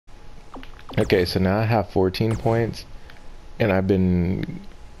Okay, so now I have 14 points, and I've been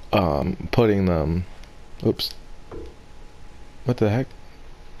putting them. Oops. What the heck?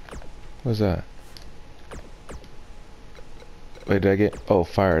 What's that? Wait, did I get? Oh,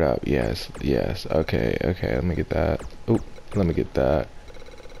 fired up. Yes, yes. Okay, okay. Let me get that. Oop. Let me get that.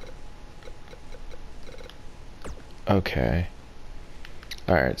 Okay.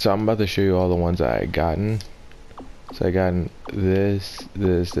 Alright, so I'm about to show you all the ones I gotten. So I gotten this,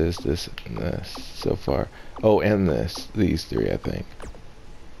 this, and this so far. Oh, and this. These three, I think.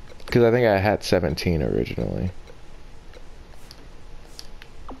 Because I think I had 17 originally.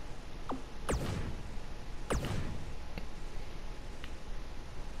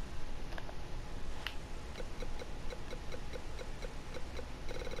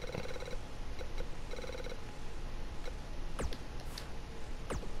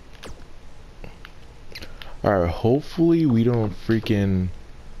 Alright, hopefully we don't freaking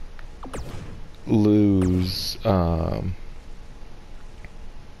lose,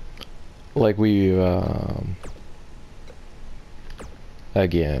 like we,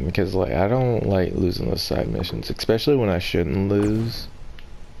 again, because, like, I don't like losing those side missions, especially when I shouldn't lose.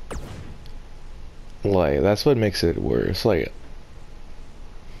 Like, that's what makes it worse, like,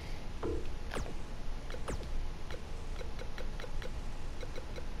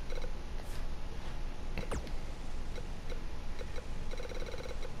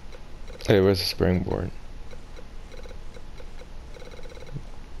 hey, where's the springboard?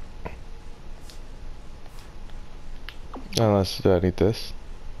 Unless, do I need this?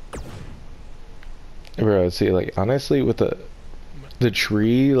 Bro, see, like, honestly, with the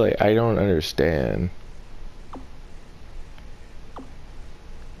tree, like, I don't understand.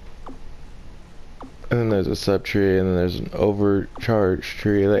 And then there's a sub tree, and then there's an overcharged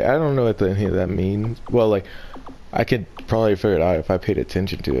tree. Like, I don't know what any of that means. Well, like, I could probably figure it out if I paid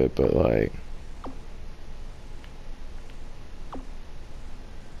attention to it, but, like,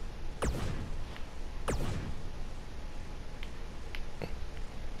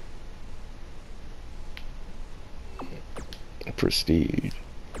 prestige.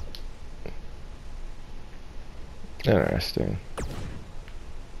 Interesting.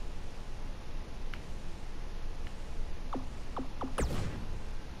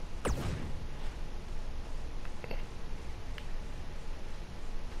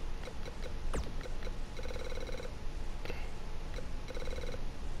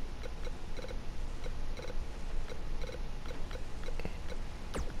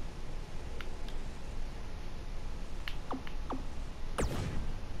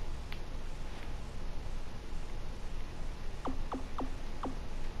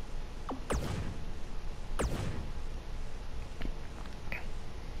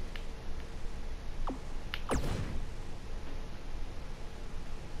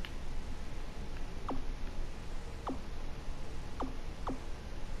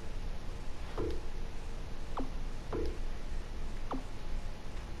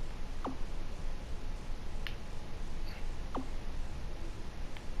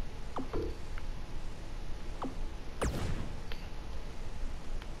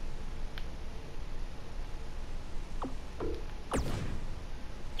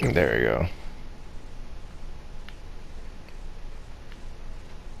 There we go.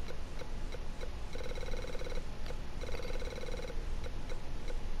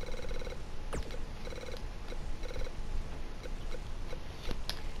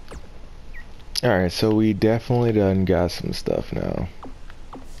 Alright, so we definitely done got some stuff now.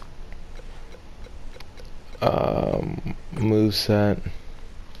 Moveset.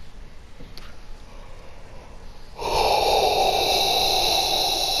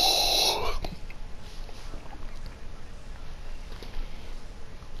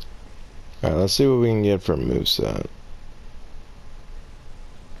 Alright, let's see what we can get from moveset.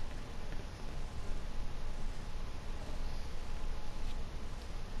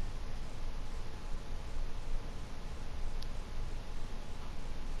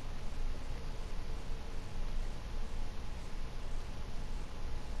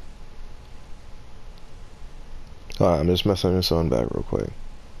 Alright, I'm just messing this one back real quick.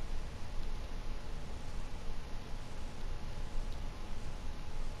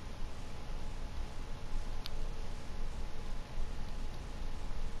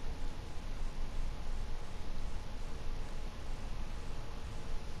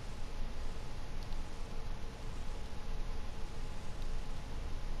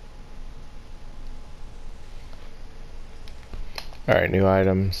 Alright, new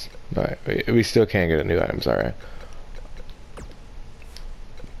items. Alright, we still can't get a new items, alright.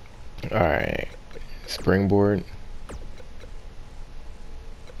 Alright. Springboard.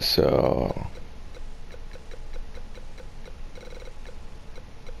 So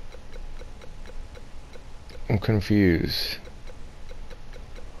I'm confused.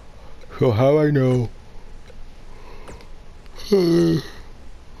 So how I know who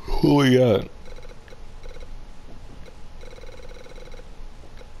we got?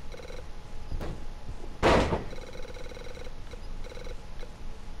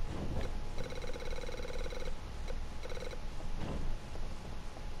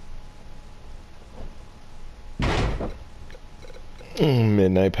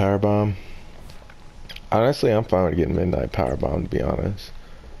 Midnight power bomb. Honestly, I'm fine with getting midnight power bomb, to be honest.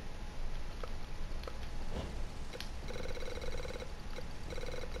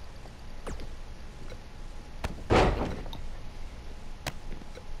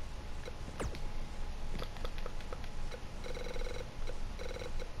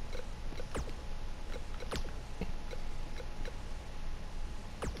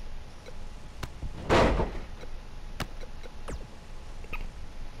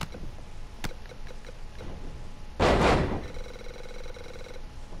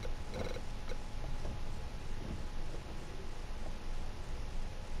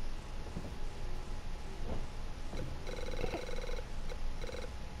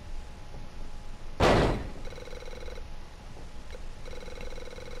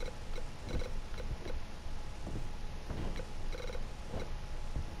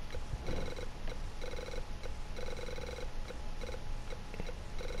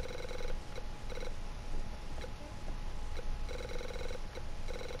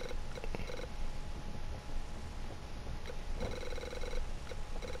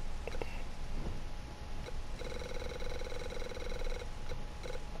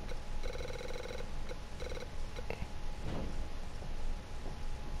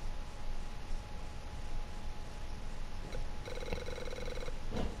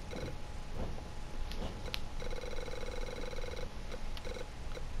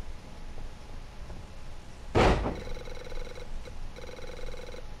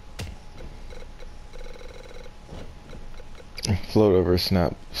 Float over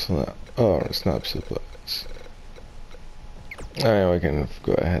snap. Oh, snap suplex. Alright, we can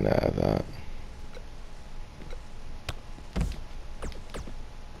go ahead and add that.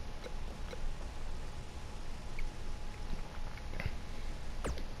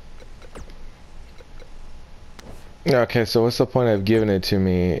 Okay, so what's the point of giving it to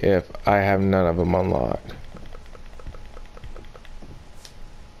me if I have none of them unlocked?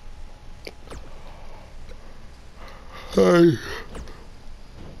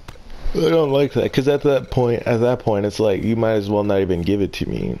 I don't like that, because at that point, it's like, you might as well not even give it to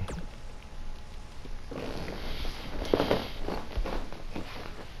me.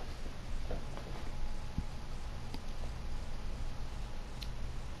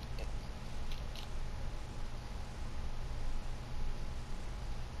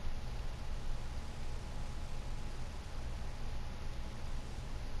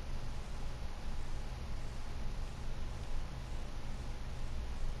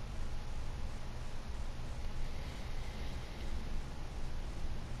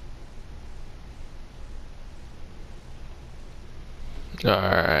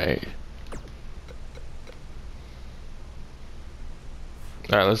 Alright.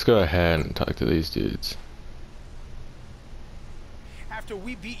 Alright, let's go ahead and talk to these dudes. After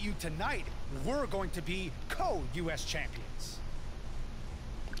we beat you tonight, we're going to be co-US champions.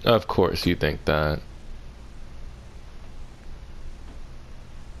 Of course you think that.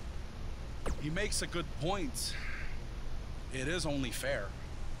 He makes a good point. It is only fair.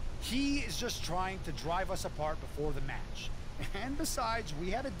 He is just trying to drive us apart before the match. And besides,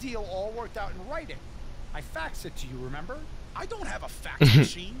 we had a deal all worked out in writing. I faxed it to you, remember? I don't have a fax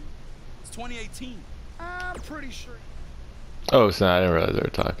machine. It's 2018. I'm pretty sure. Oh, so I didn't realize they were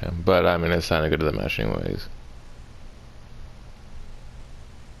talking. But I mean, it's time to go to the match anyways.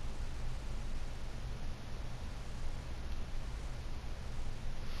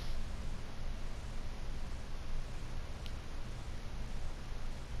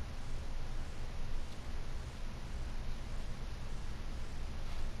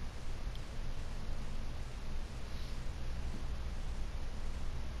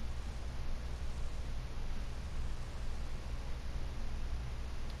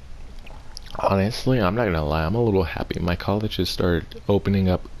 Honestly, I'm not gonna lie, I'm a little happy. My college has started opening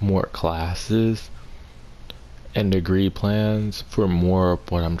up more classes and degree plans for more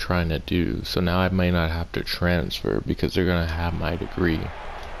of what I'm trying to do. So now I may not have to transfer because they're gonna have my degree.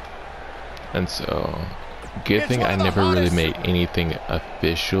 And so, good thing I never really made anything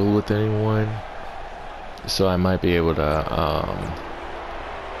official with anyone. So I might be able to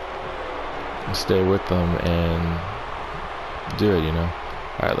stay with them and do it, you know.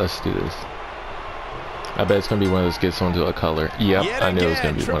 Alright, let's do this. I bet it's gonna be one of those get someone to a color. Yep, I knew it was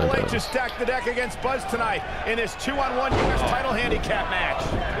gonna be one of those. Triple H just stacked the deck against Buzz tonight in this 2-on-1 US title handicap match.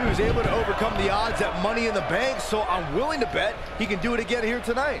 He was able to overcome the odds at Money in the Bank, so I'm willing to bet he can do it again here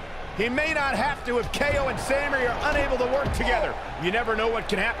tonight. He may not have to if KO and Sammy are unable to work together. You never know what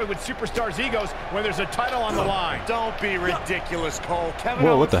can happen with superstars' egos when there's a title on the line. Don't be ridiculous, Cole. Kevin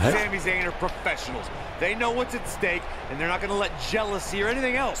Whoa, Owens what the and heck? Sami Zayn are professionals. They know what's at stake, and they're not going to let jealousy or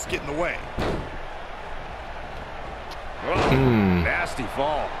anything else get in the way. Oh, nasty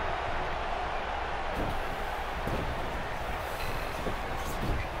fall.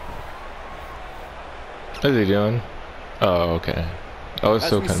 What's he doing? Oh, okay. I was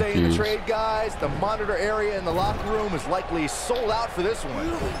so As we say in the confused. trade, guys, the monitor area in the locker room is likely sold out for this one,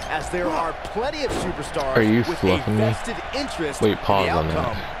 as there are plenty of superstars Are you with a fluffing me? vested interest Wait, in pause the on that.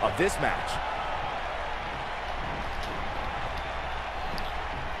 outcome of this match.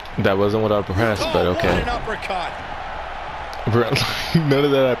 That wasn't what I pressed, but What okay. an uppercut. None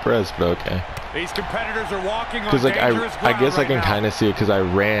of that I pressed, but okay. These competitors are walking on Because like dangerous I guess I ground can right kind of see it because I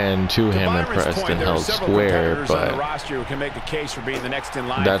ran to him and Byron's pressed point, and there are held several square, competitors on the but roster who can make the case for being the next in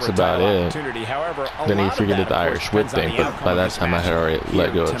line that's for a about title it. opportunity. However, a then he lot of figured that, the of course, Irish whip depends on thing, the but outcome by of that this time I had match already let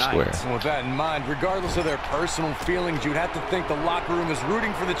here go of tonight. square. And with that in mind, regardless of their personal feelings, you'd have to think the locker room is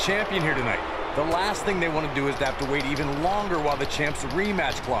rooting for the champion here tonight. The last thing they want to do is to have to wait even longer while the champ's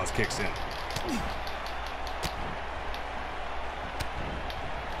rematch clause kicks in.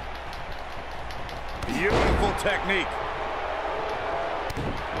 Beautiful technique.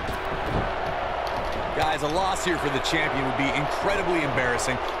 Guys, a loss here for the champion would be incredibly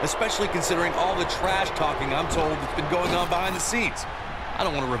embarrassing, especially considering all the trash talking I'm told that's been going on behind the scenes. I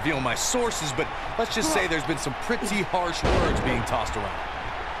don't want to reveal my sources, but let's just say there's been some pretty harsh words being tossed around.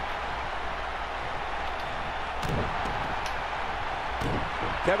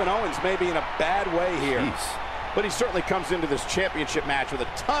 Kevin Owens may be in a bad way here, but he certainly comes into this championship match with a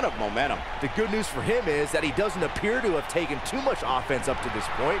ton of momentum. The good news for him is that he doesn't appear to have taken too much offense up to this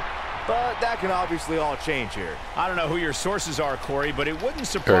point, but that can obviously all change here. I don't know who your sources are, Corey, but it wouldn't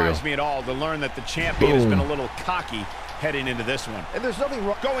surprise me at all to learn that the champion has been a little cocky heading into this one. And there's nothing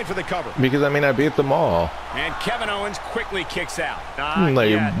wrong Going for the cover. Because I mean I beat them all. And Kevin Owens quickly kicks out.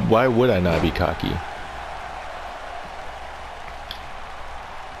 Like why would I not be cocky?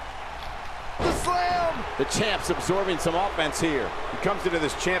 the slam. The champ's absorbing some offense here. He comes into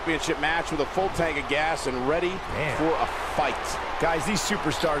this championship match with a full tank of gas and ready for a fight. Guys, these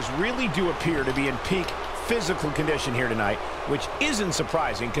superstars really do appear to be in peak physical condition here tonight, which isn't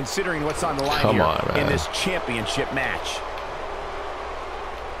surprising considering what's on the line in this championship match.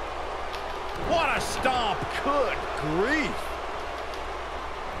 What a stomp. Good grief.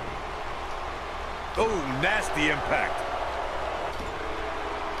 Oh, nasty impact.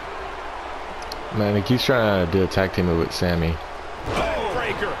 Man, he keeps trying to do a tag team with Sammy.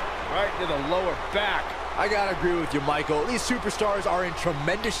 Breaker right to the lower back. I gotta agree with you, Michael. These superstars are in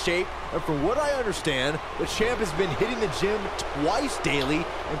tremendous shape, and from what I understand, the champ has been hitting the gym twice daily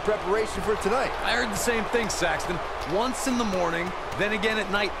in preparation for tonight. I heard the same thing, Saxton. Once in the morning, then again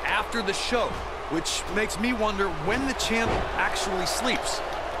at night after the show, which makes me wonder when the champ actually sleeps,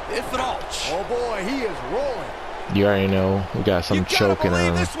 if at all. Oh boy, he is rolling. You already know we got some choking on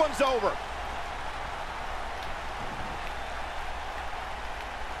him. This one's over.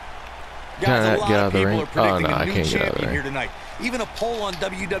 Guys, a lot Get out of of the people ring. are predicting Oh, no, I a new can't get out of the champion ring. here tonight. Even a poll on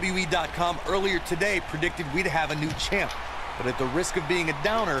WWE.com earlier today predicted we'd have a new champ. But at the risk of being a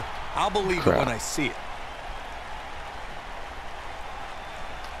downer, I'll believe it when I see it.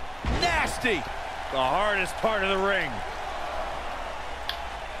 Nasty. The hardest part of the ring.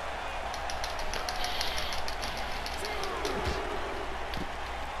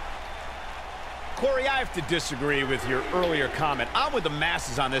 Corey, I have to disagree with your earlier comment. I'm with the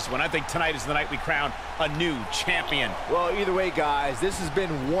masses on this one. I think tonight is the night we crown a new champion. Well, either way, guys, this has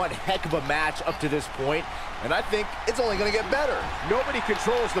been one heck of a match up to this point, and I think it's only going to get better. Nobody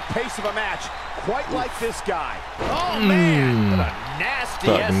controls the pace of a match quite like this guy. Oh, man. What a nasty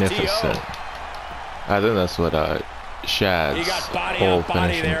Magnificent. STO. I think that's what Shad's He got body whole on body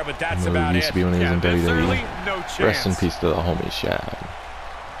finishing there, but that's move about used it. to be when he was in there's certainly WWE. no chance. Rest in peace to the homie Shad.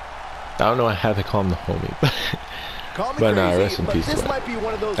 I don't know how to call him the homie, but Call me but crazy, no, rest in but peace. this to might be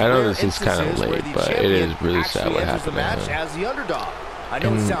one of those I know rare this is kind of instances where late, the but it champion is really sad actually what enters the happened match to him. as the underdog. I know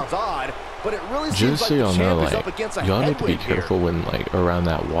it And sounds odd, but it really seems Just like so the y'all know, champ is like, up against a y'all need to be headwind here. careful when, like, around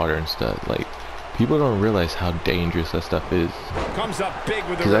that water and stuff. Like, people don't realize how dangerous that stuff is. Comes up big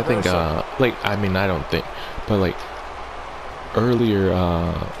with the Because I think, reversal. like, I mean, I don't think, but, like, earlier,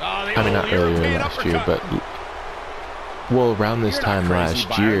 I mean not earlier last year, but well around this time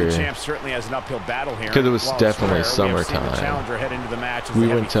last year, certainly has an uphill battle here. because it was definitely summertime. We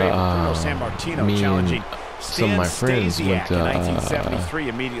went to me and some of my friends went to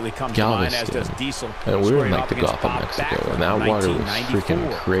Galveston, and we were in like the Gulf of Mexico, and that water was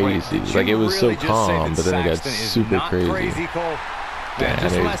freaking crazy. Like it was so calm, but then it got super crazy. Man,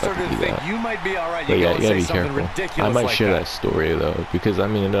 just when I started to think you might be all right, But you yeah, gotta you gotta say be something careful. ridiculous I might like share that. that story though, because I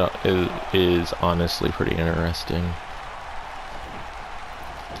mean it is honestly pretty interesting.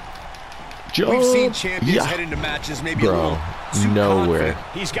 We've seen champions head into matches maybe a little too nowhere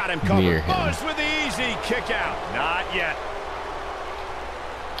confident. He's got him covered. near him. Buzz with the easy kick out. Not yet.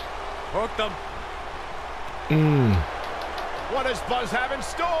 Hooked them. What does Buzz have in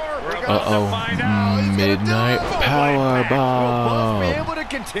store? We're about to find Uh-oh. out. Midnight Power Will Buzz be Bomb. able to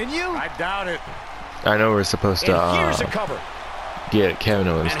continue? I doubt it. I know we're supposed And here's to a cover. get Kevin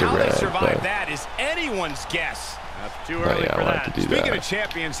Owens And to how they red, survive but that is anyone's guess. That's too But early yeah, for I wanted that. to do Speaking that. of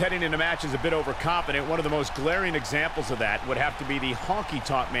champions heading into matches a bit overconfident, one of the most glaring examples of that would have to be the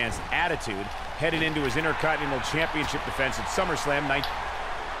honky-tonk man's attitude heading into his Intercontinental Championship defense at SummerSlam 19.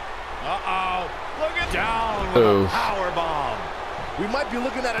 Uh-oh. Look at down with a power bomb. We might be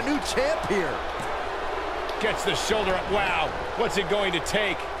looking at a new champ here. Gets the shoulder up. Wow. What's it going to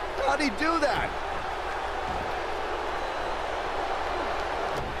take? How'd he do that?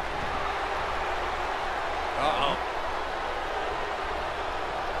 Uh-oh.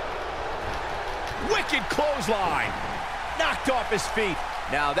 Wicked clothesline. Knocked off his feet.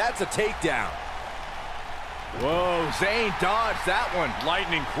 Now that's a takedown. Whoa, Zayn dodged that one.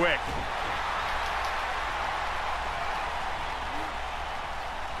 Lightning quick.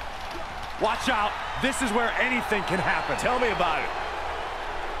 Watch out. This is where anything can happen. Tell me about it.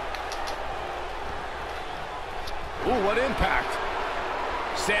 Ooh, what impact.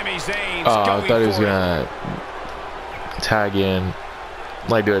 Sami Zayn's I going thought he was for it. gonna tag in,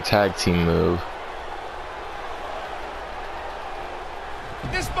 like do a tag team move.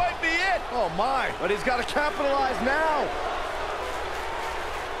 This might be it. Oh my, but he's got to capitalize now.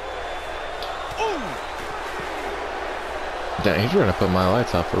 Ooh. Damn, he's trying to put my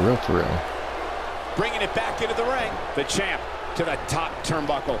lights off for real, for real. Bringing it back into the ring. The champ to the top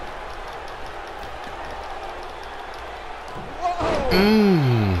turnbuckle.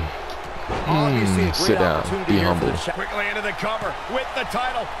 Obviously, a great Sit down, opportunity be here for humble. the champ. Quickly into the cover with the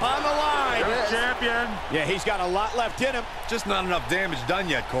title on the line. Champion. Yeah, he's got a lot left in him. Just not enough damage done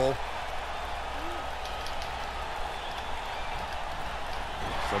yet, Cole.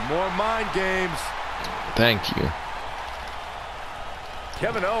 Some more mind games. Thank you.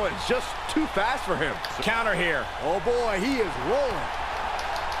 Kevin Owens just too fast for him. Counter here. Oh boy, he is rolling.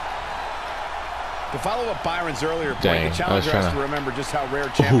 To follow up Byron's earlier point, Dang, the challenger has to remember just how rare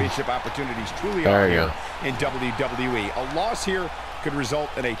championship opportunities truly are here in WWE. A loss here could result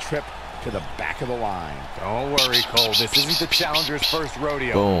in a trip to the back of the line. Don't worry, Cole. This isn't the challenger's first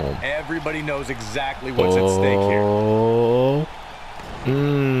rodeo. Boom. Everybody knows exactly what's at stake here. Oh.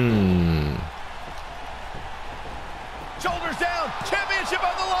 Shoulders down. Championship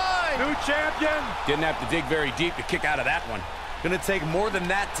on the line. New champion. Didn't have to dig very deep to kick out of that one. Gonna take more than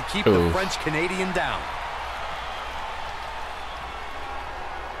that to keep the French-Canadian down.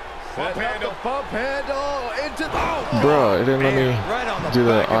 Bump handle into the... Bro, it didn't let me Right on the do the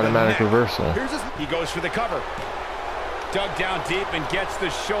back of automatic neck. reversal. Here's his... He goes for the cover. Dug down deep and gets the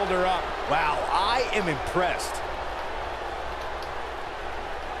shoulder up. Wow, I am impressed.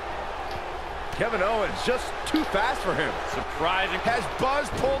 Kevin Owens just too fast for him. Surprising. Has Buzz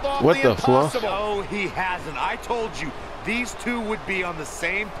pulled off What the the fluff? impossible? No, he hasn't. I told you, these two would be on the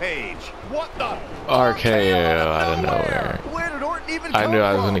same page. What the? RKO out of nowhere. Where did Orton even come I knew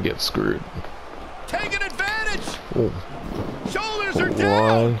I was from? gonna get screwed. Taking advantage. Ooh. Shoulders are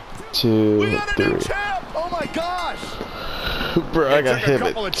down. 1, 2, We got a new 3. champ. Oh my gosh. Bro, I It got took a hit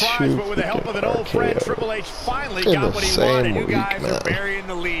couple at of tries, 2 but with the help of an old friend, Triple H finally In got the what he same wanted. You week, guys are man. burying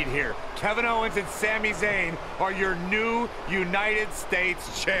the lead here. Kevin Owens and Sami Zayn are your new United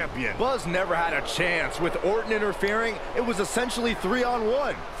States champion. Buzz never had a chance. With Orton interfering, it was essentially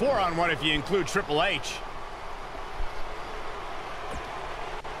 3-on-1. 4-on-1 if you include Triple H.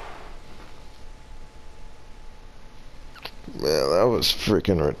 Man, that was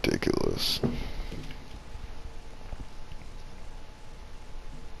freaking ridiculous.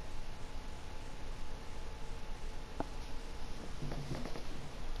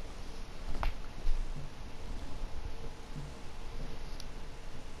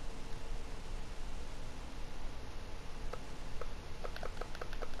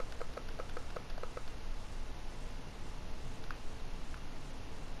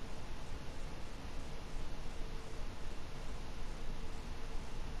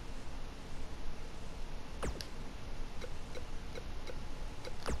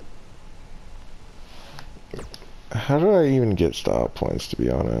 How do I even get style points, to be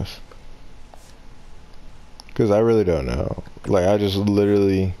honest? Because I really don't know. Like, I just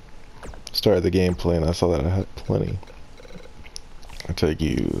literally started the gameplay and I saw that I had plenty. I take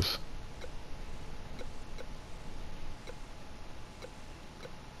use.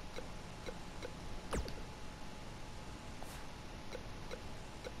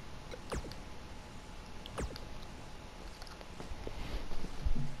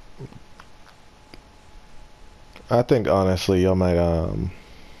 I think honestly y'all might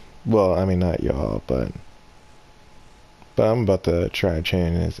well, I mean not y'all, but I'm about to try and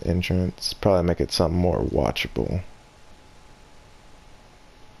change his entrance. Probably make it something more watchable.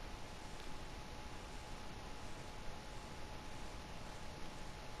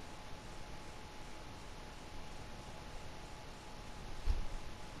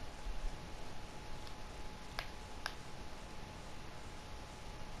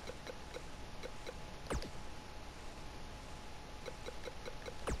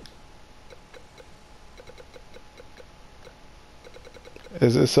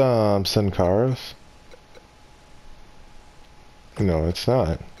 Is this Sin Cara's? No, it's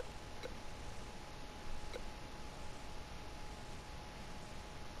not.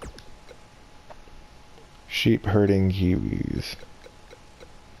 Sheep herding Kiwis.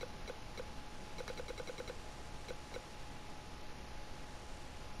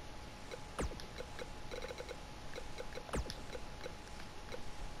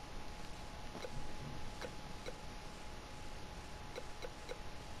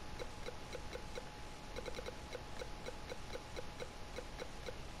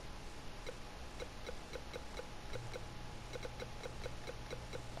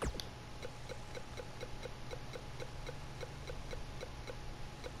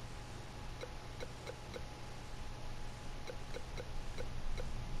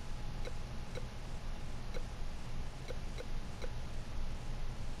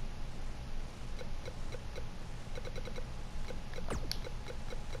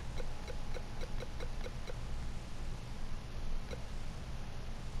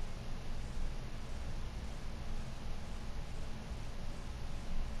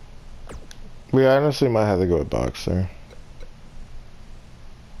 We honestly might have to go with Boxer.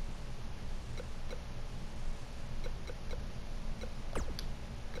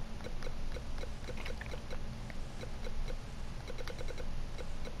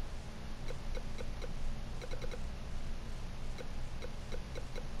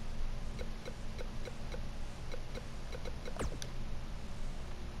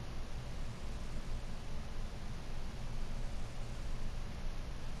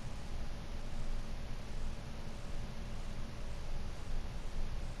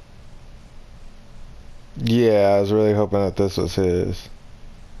 Yeah, I was really hoping that this was his.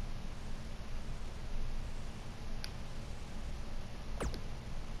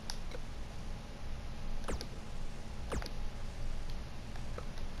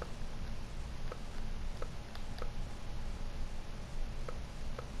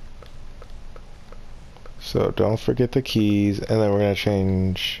 So don't forget the keys, and then we're gonna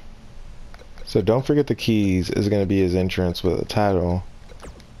change. So don't forget the keys is gonna be his entrance with a title,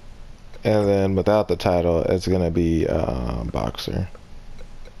 and then without the title, it's gonna be Boxer.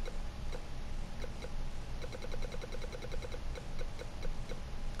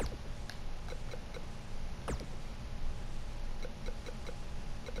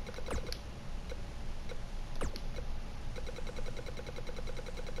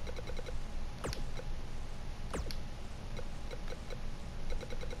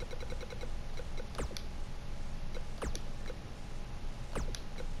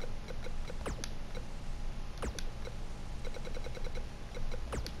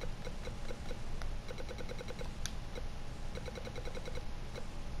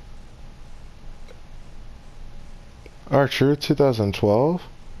 R-Truth 2012?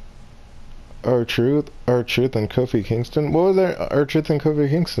 R-Truth and Kofi Kingston? What was there? R-Truth and Kofi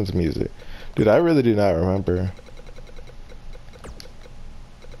Kingston's music? Dude, I really do not remember.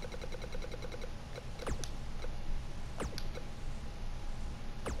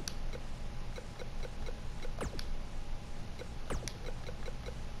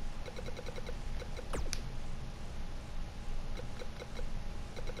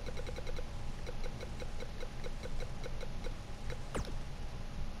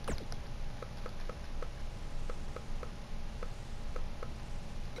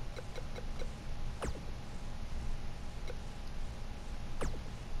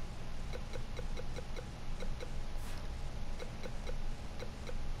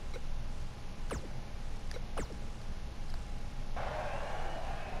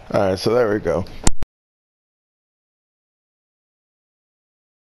 Alright, so there we go.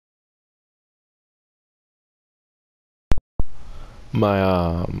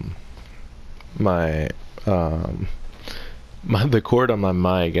 my the cord on my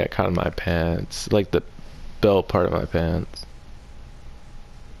mic got caught in my pants, like the belt part of my pants.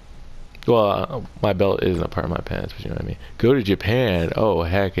 Well, my belt isn't a part of my pants, but you know what I mean. Go to Japan. Oh,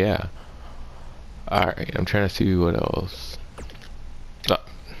 heck yeah. Alright, I'm trying to see what else. Oh,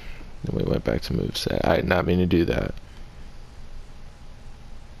 then we went back to moveset. I did not mean to do that.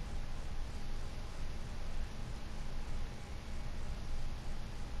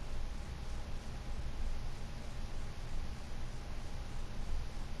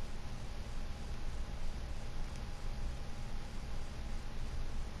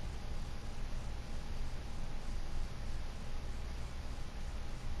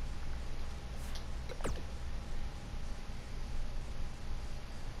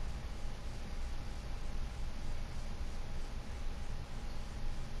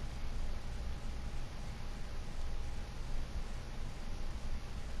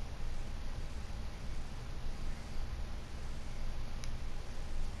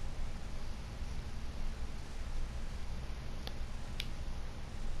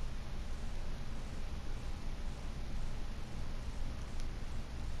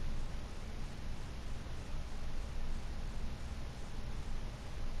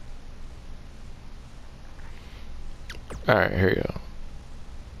 Alright, here you go.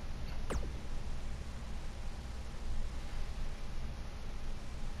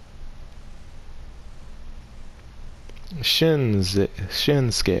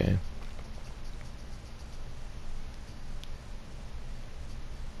 Shinsuke.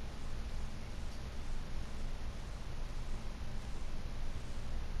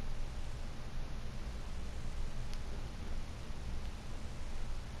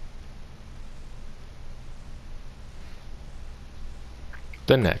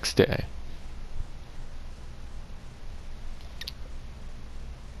 The next day.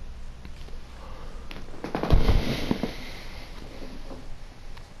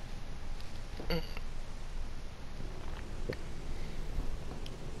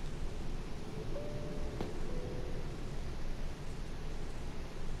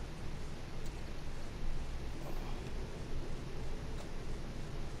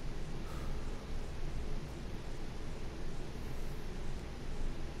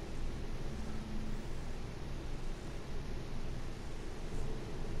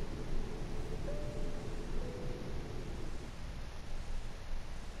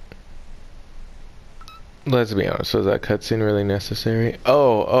 Let's be honest, was that cutscene really necessary?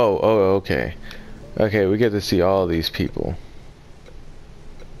 Oh, okay. Okay, we get to see all these people.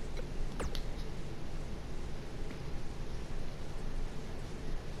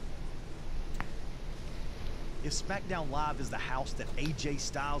 If SmackDown Live is the house that AJ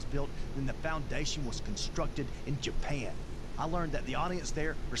Styles built, then the foundation was constructed in Japan. I learned that the audience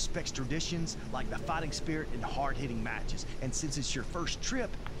there respects traditions like the fighting spirit and hard-hitting matches. And since it's your first trip,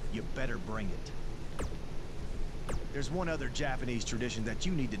 you better bring it. There's one other Japanese tradition that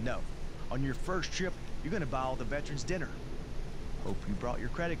you need to know. On your first trip, you're gonna buy all the veterans dinner. Hope you brought your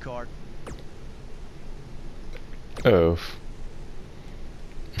credit card. Oh.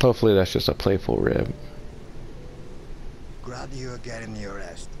 Hopefully that's just a playful rib. Glad you are getting your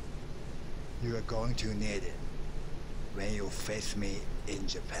rest. You are going to need it when you face me in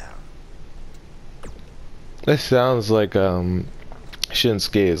Japan. This sounds like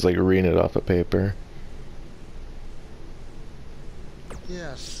Shinsuke is like reading it off a paper.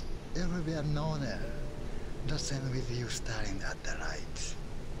 Yes, it will be an honor. Just end with you staring at the lights.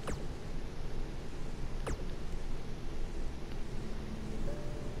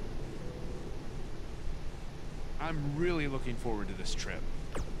 I'm really looking forward to this trip.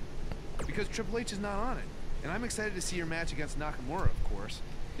 Because Triple H is not on it. And I'm excited to see your match against Nakamura, of course.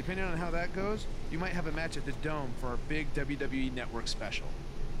 Depending on how that goes, you might have a match at the Dome for our big WWE Network special.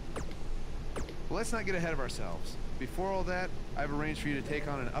 But let's not get ahead of ourselves. Before all that, I've arranged for you to take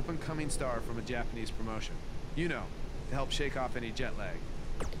on an up-and-coming star from a Japanese promotion. You know, to help shake off any jet lag.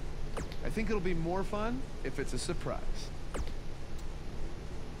 I think it'll be more fun if it's a surprise.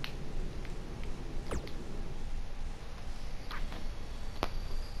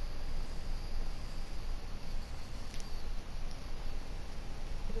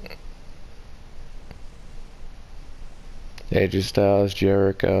 AJ Styles,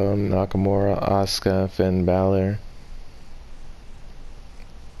 Jericho, Nakamura, Asuka, Finn Balor.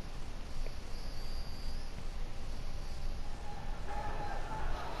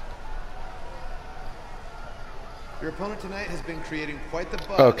 Your opponent tonight has been creating quite the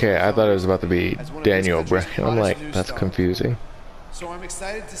buzz. Okay, I thought it was about to be Daniel Bryan. I'm like, that's confusing. So I'm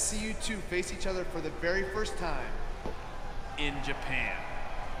excited to see you two face each other for the very first time in Japan.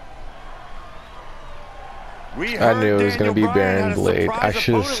 I knew it was going to be Baron Blade. I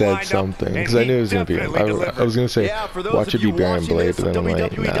should have said something because I knew it was going to be. I was going to say, watch it be Baron Blade, but then I'm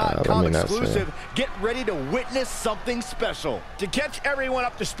like, nah, let me not say. Get ready to witness something special. To catch everyone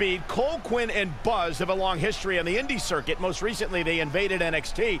up to speed, Cole, Quinn, and Buzz have a long history on the indie circuit. Most recently, they invaded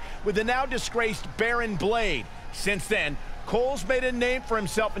NXT with the now disgraced Baron Blade. Since then, Cole's made a name for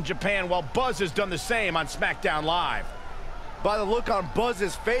himself in Japan, while Buzz has done the same on SmackDown Live. By the look on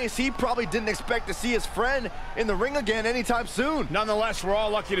Buzz's face, he probably didn't expect to see his friend in the ring again anytime soon. Nonetheless, we're all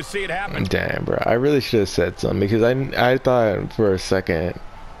lucky to see it happen. Damn, bro. I really should have said something because I thought for a second,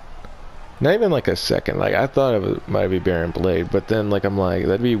 not even like a second, like I thought it might be Baron Blade, but then like I'm like,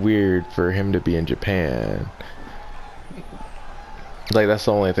 that'd be weird for him to be in Japan. Like that's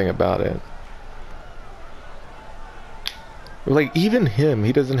the only thing about it. Like even him,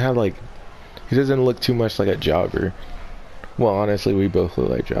 he doesn't look too much like a jobber. Well, honestly, we both look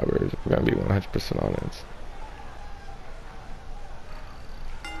like jobbers, if we're gonna be 100% honest.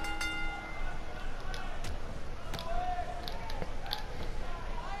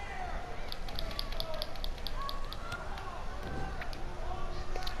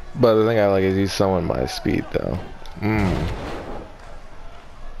 But the thing I like is he's someone my speed, though.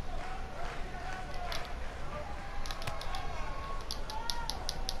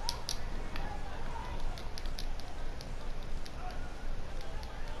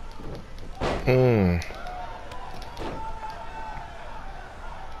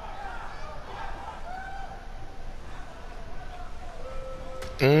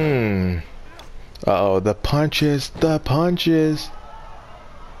 Uh-oh, the punches, the punches.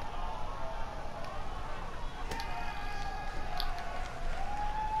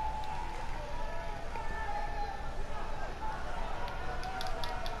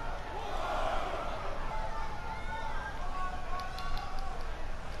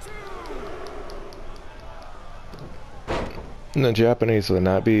 The Japanese would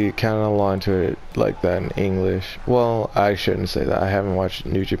not be counting along to it like that in English. Well, I shouldn't say that. I haven't watched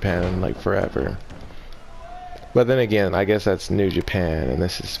New Japan in like forever. But then again, I guess that's New Japan and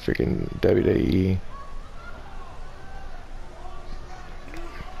this is freaking WWE.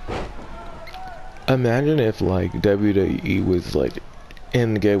 Imagine if like WWE was like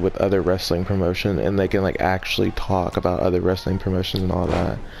in the game with other wrestling promotion and they can like actually talk about other wrestling promotions and all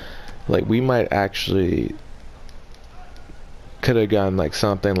that. Like we might actually could have gotten like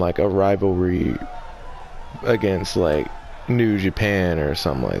something like a rivalry against like New Japan or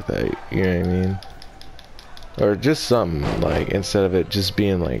something like that, you know what I mean? Or just something like, instead of it just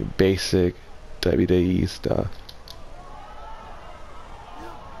being like basic WWE stuff.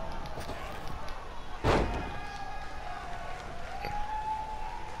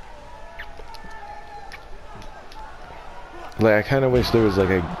 Like I kind of wish there was like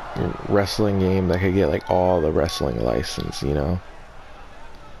a wrestling game that could get like all the wrestling license, you know?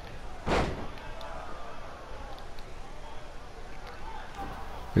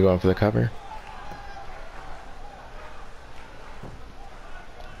 You going for the cover?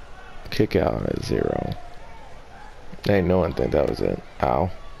 Kick out at 0. Ain't no one think that was it.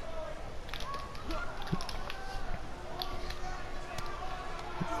 Ow.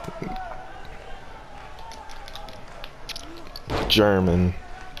 German.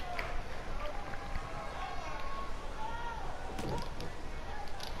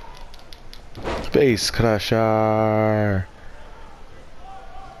 Face crusher.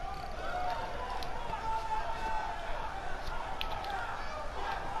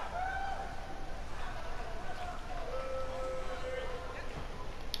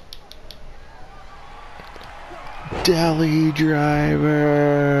 Deli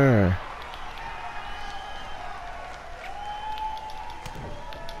driver.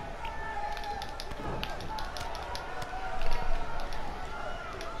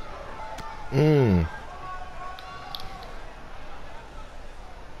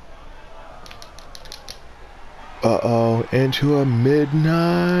 Uh-oh, into a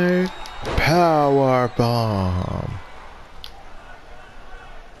midnight power bomb.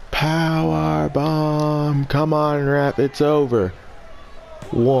 Power bomb. Come on, ref, it's over.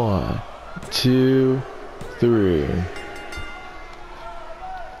 1, 2, 3.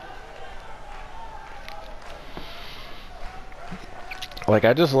 Like,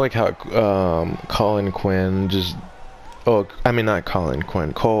 I just like how Colin Quinn just, oh, I mean not Colin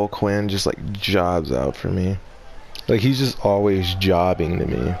Quinn, Cole Quinn just like jobs out for me. Like he's just always jobbing to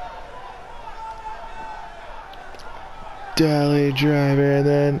me. Deli driver, and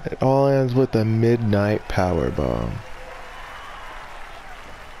then it all ends with a midnight power bomb.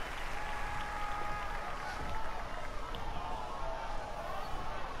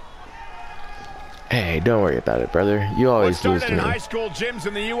 Hey, don't worry about it, brother. You What always lose started to in me. high school gyms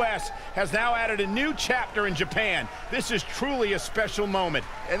in the U.S. has now added a new chapter in Japan. This is truly a special moment.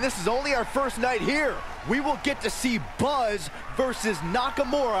 And this is only our first night here. We will get to see Buzz versus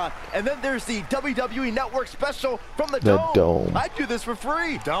Nakamura, and then there's the WWE Network special from the Dome. I'd do this for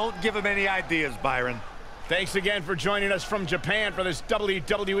free. Don't give him any ideas, Byron. Thanks again for joining us from Japan for this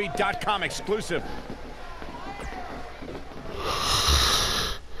WWE.com exclusive.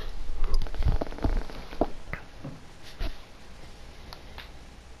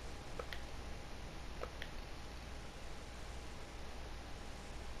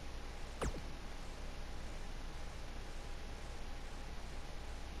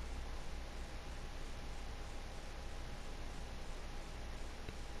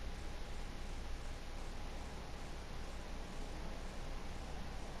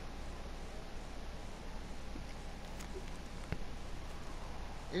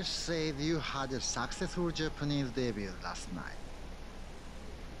 It said you had a successful Japanese debut last night.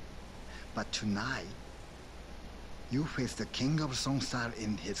 But tonight, you face the king of Songstyle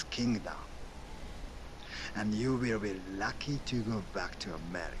in his kingdom. And you will be lucky to go back to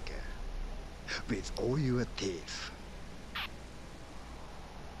America with all your teeth.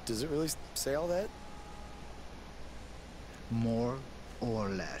 Does it really say all that? More or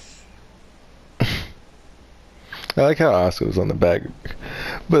less. I like how Oscar was on the back,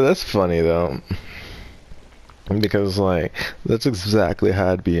 but that's funny though, because like that's exactly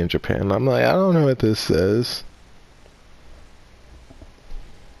how I'd be in Japan. I'm like, I don't know what this says.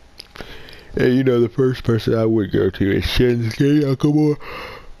 And you know, the first person I would go to is Shinsuke Nakamura,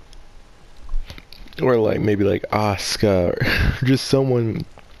 or like maybe like Asuka, or just someone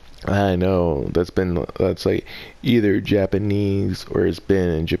I know that's like either Japanese or has been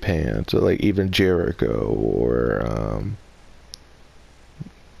in Japan. So like even Jericho or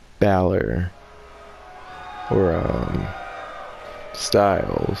Balor or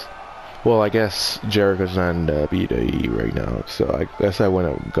Styles. Well, I guess Jericho's not in WWE right now, so I guess I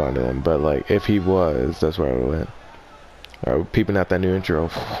wouldn't have gone to him. But like if he was, that's where I would have went. Alright, peeping out that new intro.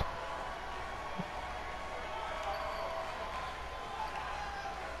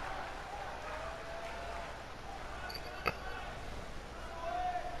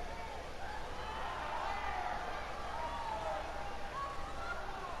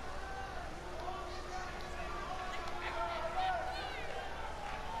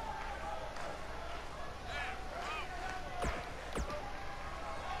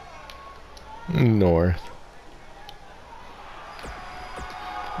 North.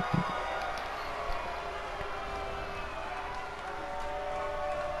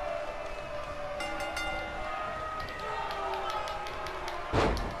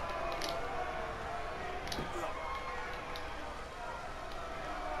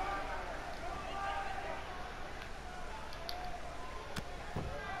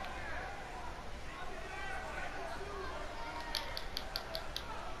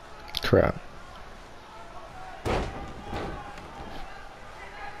 Crap.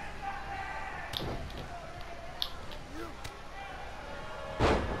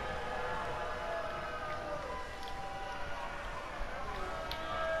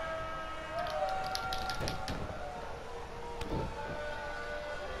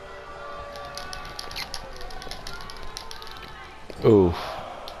 Oof.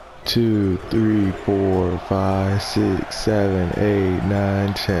 2, 3, 4, 5, 6, 7, 8,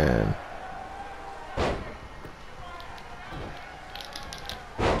 9, 10.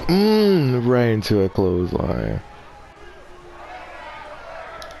 Right into a clothesline.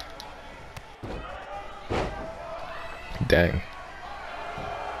 Dang.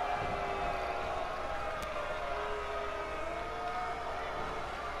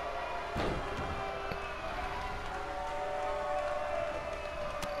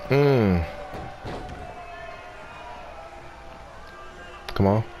 Come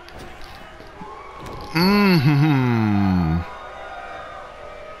on.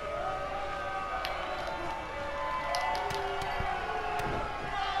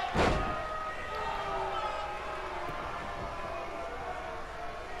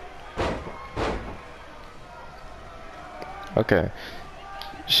 Okay.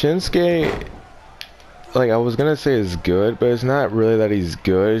 Shinsuke, like I was gonna say is good, but it's not really that he's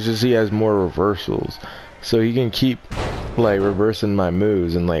good, it's just he has more reversals. So he can keep like reversing my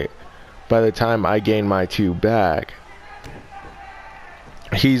moves, and like by the time I gain my 2 back,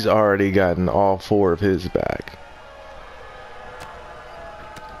 he's already gotten all 4 of his back.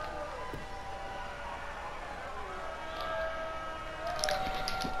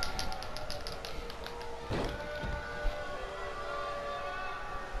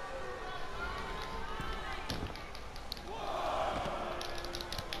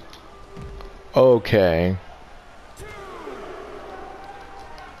 Okay.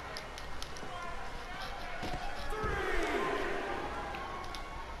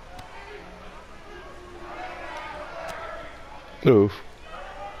 Oof.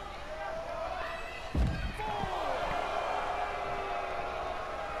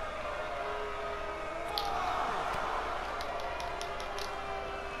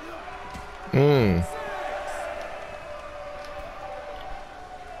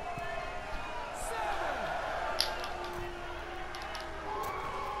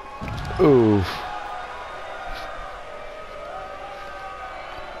 Oof.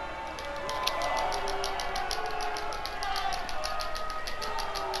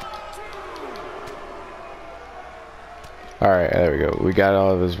 Alright, there we go. We got all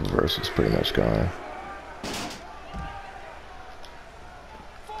of his reversals pretty much going.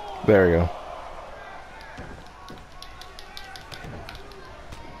 There we go.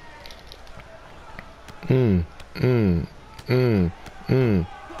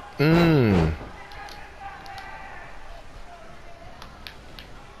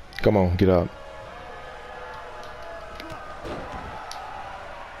 Come on, get up.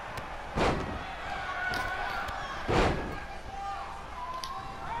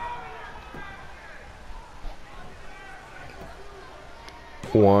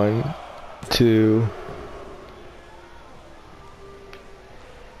 One, two.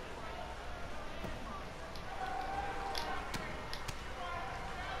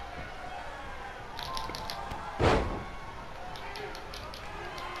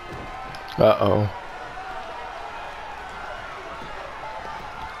 Uh-oh.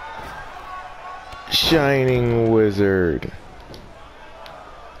 Shining Wizard.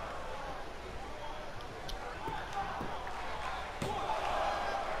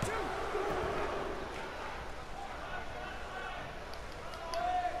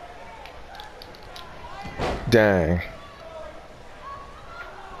 Dang.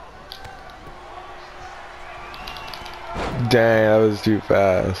 Dang, that was too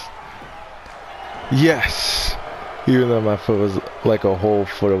fast. Yes! Even though my foot was like a whole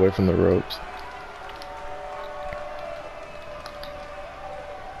foot away from the ropes.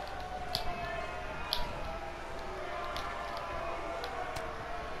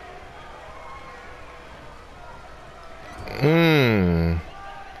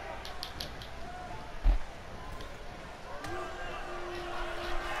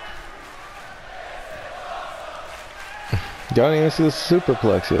 Y'all didn't even see the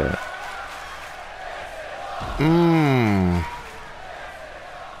superplex yet.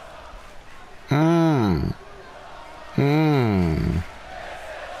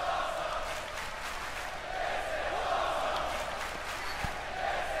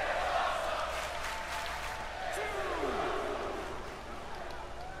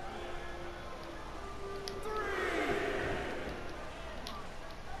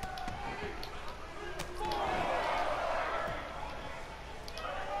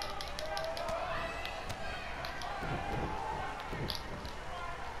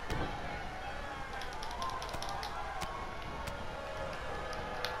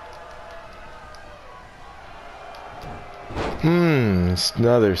 It's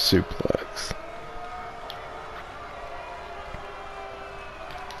another suplex.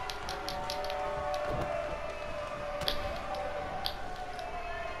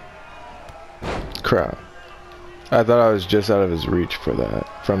 Crap. I thought I was just out of his reach for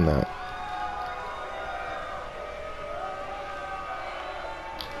that, from that.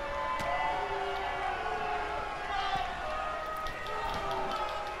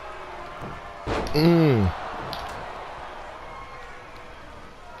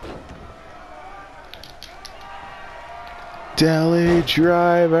 Deli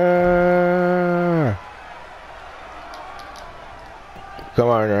driver. Come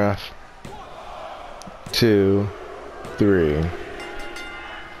on, ref. 2, 3.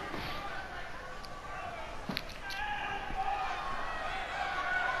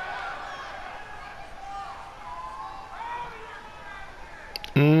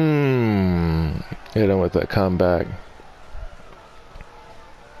 Hit him with that comeback.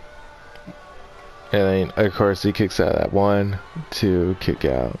 And then, of course, he kicks out that 1, 2, kick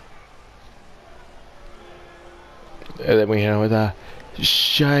out. And then we hit him with a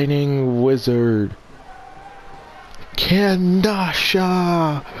Shining Wizard.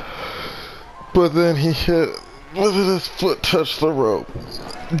 Kanasha! But then he hit, his foot touched the rope.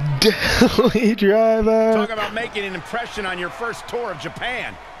 Deli driver! Talk about making an impression on your first tour of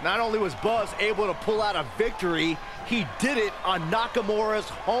Japan. Not only was Buzz able to pull out a victory, he did it on Nakamura's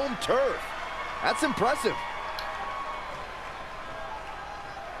home turf. That's impressive.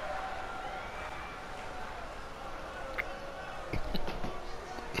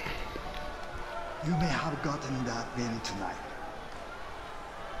 You may have gotten that win tonight,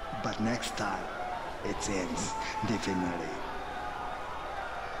 but next time it ends differently.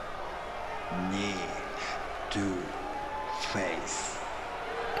 Need to face.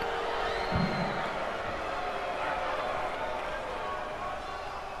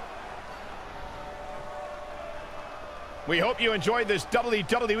 We hope you enjoyed this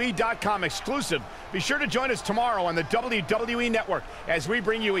WWE.com exclusive. Be sure to join us tomorrow on the WWE Network as we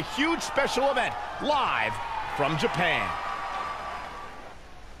bring you a huge special event live from Japan.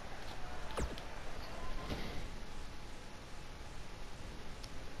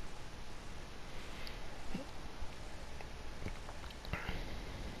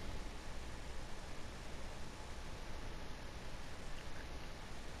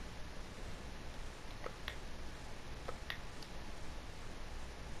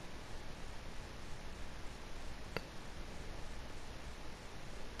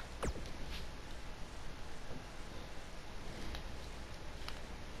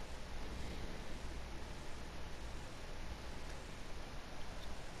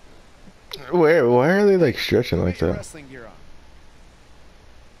 Why are they like stretching like that? Wrestling gear on.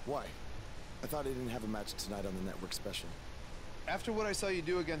 Why? I thought he didn't have a match tonight on the network special. After what I saw you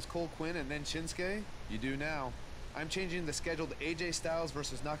do against Cole Quinn and then Shinsuke, you do now. I'm changing the scheduled AJ Styles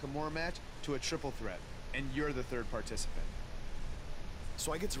versus Nakamura match to a triple threat, and you're the third participant.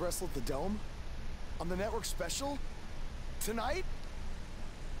 So I get to wrestle at the Dome? On the network special? Tonight?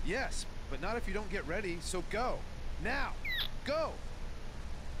 Yes, but not if you don't get ready, so go. Now! Go!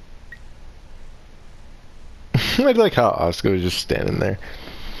 I like how Oscar was just standing there.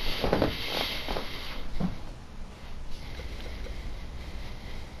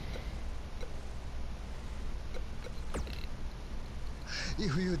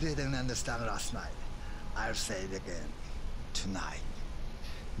 If you didn't understand last night, I'll say it again. Tonight,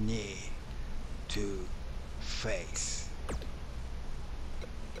 need to face.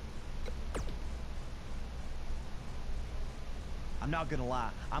 I'm not gonna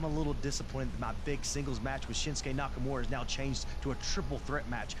lie, I'm a little disappointed that my big singles match with Shinsuke Nakamura is now changed to a triple threat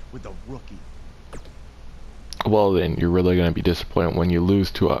match with a rookie. Well then, you're really gonna be disappointed when you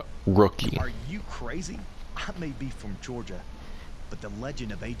lose to a rookie. Are you crazy? I may be from Georgia, but the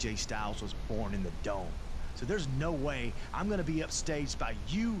legend of AJ Styles was born in the Dome. So there's no way I'm gonna be upstaged by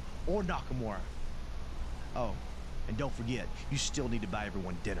you or Nakamura. Oh, and don't forget, you still need to buy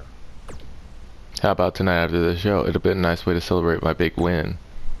everyone dinner. How about tonight after the show? It'd be a nice way to celebrate my big win.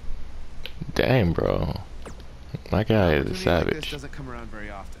 Dang, bro. My guy is a savage. Like this doesn't come around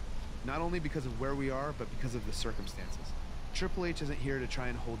very often. Not only because of where we are, but because of the circumstances. Triple H isn't here to try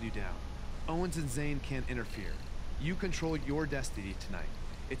and hold you down. Owens and Zayn can't interfere. You control your destiny tonight.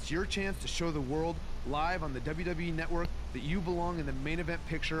 It's your chance to show the world live on the WWE Network that you belong in the main event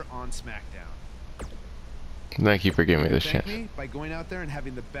picture on SmackDown. Thank you for giving me this chance. Thank me by going out there and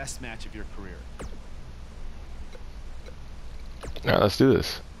having the best match of your career. Alright, let's do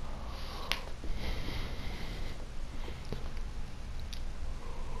this.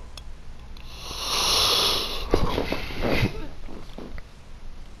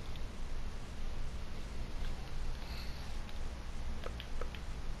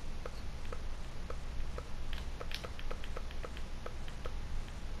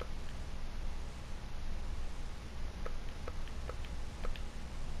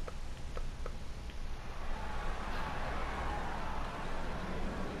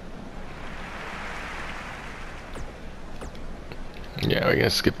 Yeah, we're gonna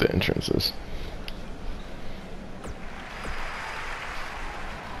skip the entrances.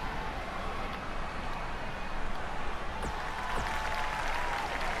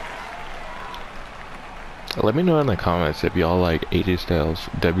 Let me know in the comments if y'all like AJ Styles'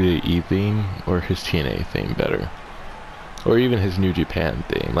 WWE theme or his TNA theme better. Or even his New Japan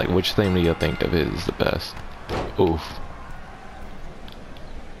theme. Like, which theme do you think of his is the best? Oof.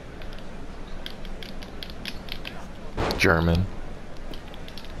 German.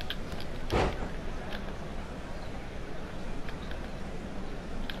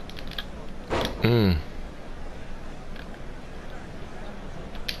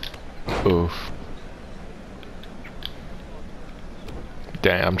 Oof.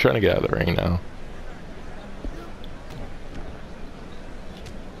 Dang, I'm trying to get out of the ring now.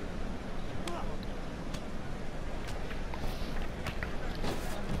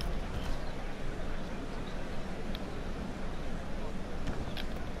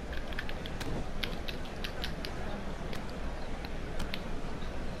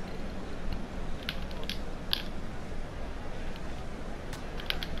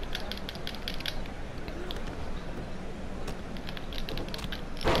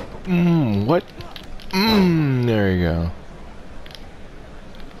 What? There you go.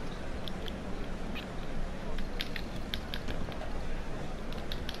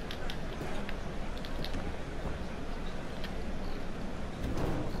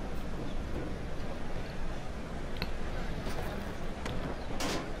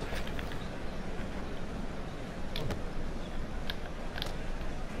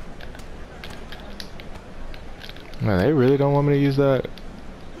 Man, they really don't want me to use that.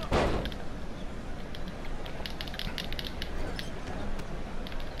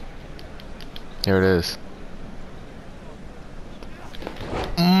 Here it is.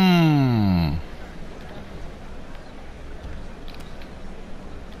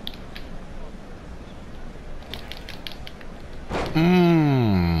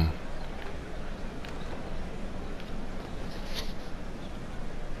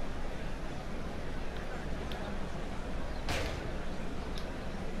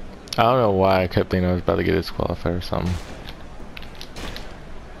 I don't know why I kept thinking I was about to get disqualified or something.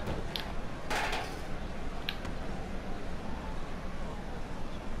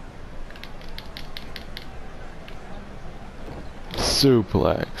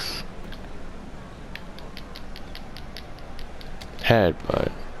 Suplex.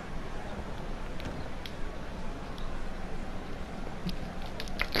 Headbutt.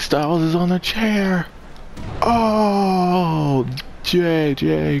 Styles is on the chair. Oh,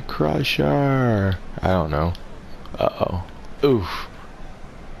 JJ Crusher. I don't know. Uh-oh. Oof.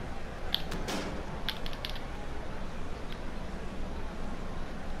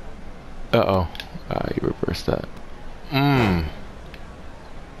 Uh-oh. You reversed that.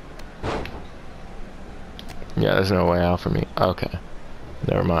 Yeah, there's no way out for me. Okay.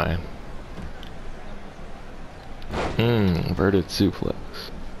 Never mind. Inverted suplex.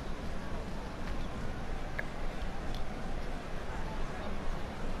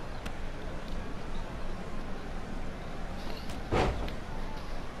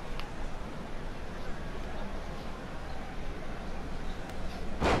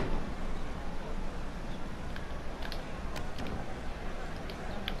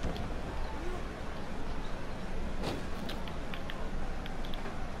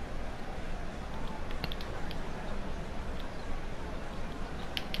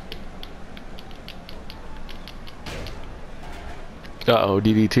 Uh-oh,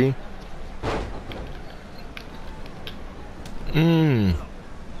 DDT.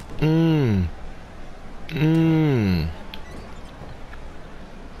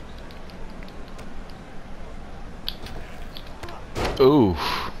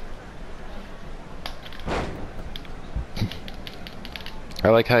 Oof. I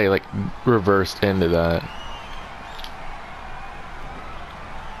like how you like reversed into that.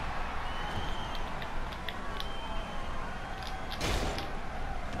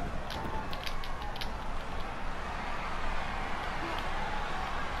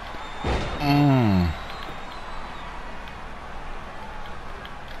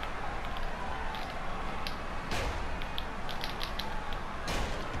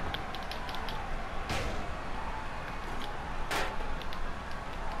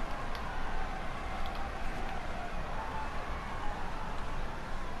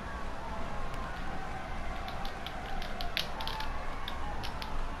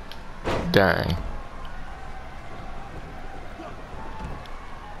 Dang.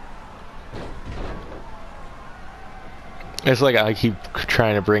 It's like I keep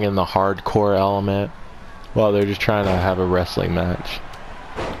trying to bring in the hardcore element while they're just trying to have a wrestling match.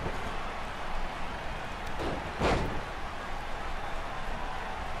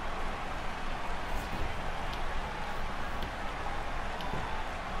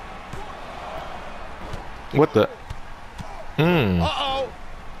 What the? Uh-oh.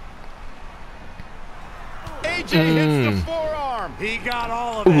 AJ hits the forearm. He got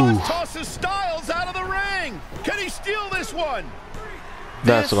all of it. Buzz tosses Styles out of the ring. Can he steal this one?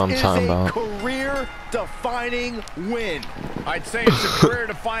 That's what I'm talking about. Career-defining win. I'd say it's a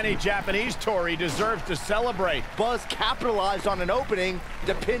career-defining Japanese tour. He deserves to celebrate. Buzz capitalized on an opening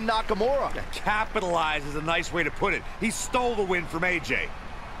to pin Nakamura. Yeah, capitalize is a nice way to put it. He stole the win from AJ.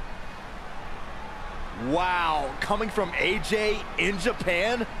 Wow, coming from AJ in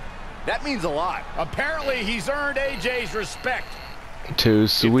Japan? That means a lot. Apparently, he's earned AJ's respect. Too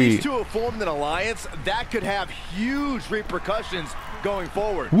If sweet. these two have formed an alliance, that could have huge repercussions going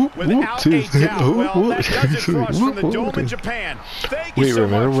forward. Without a doubt. Well, that does it for us from the Dome in Japan. Thank you so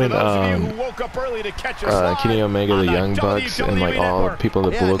remember much when for those of you who woke up early to catch us live Kenny Omega, the Young Bucks, and like all the people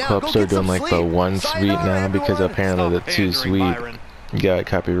in the Bullet Club are doing like the one sweet now because apparently the too sweet got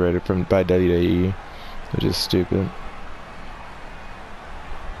copyrighted by WWE, which is stupid.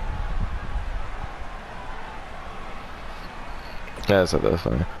 That's not that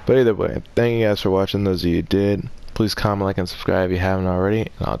funny. But either way, thank you guys for watching. Those of you who did, please comment, like, and subscribe if you haven't already.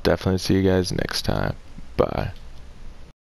 And I'll definitely see you guys next time. Bye.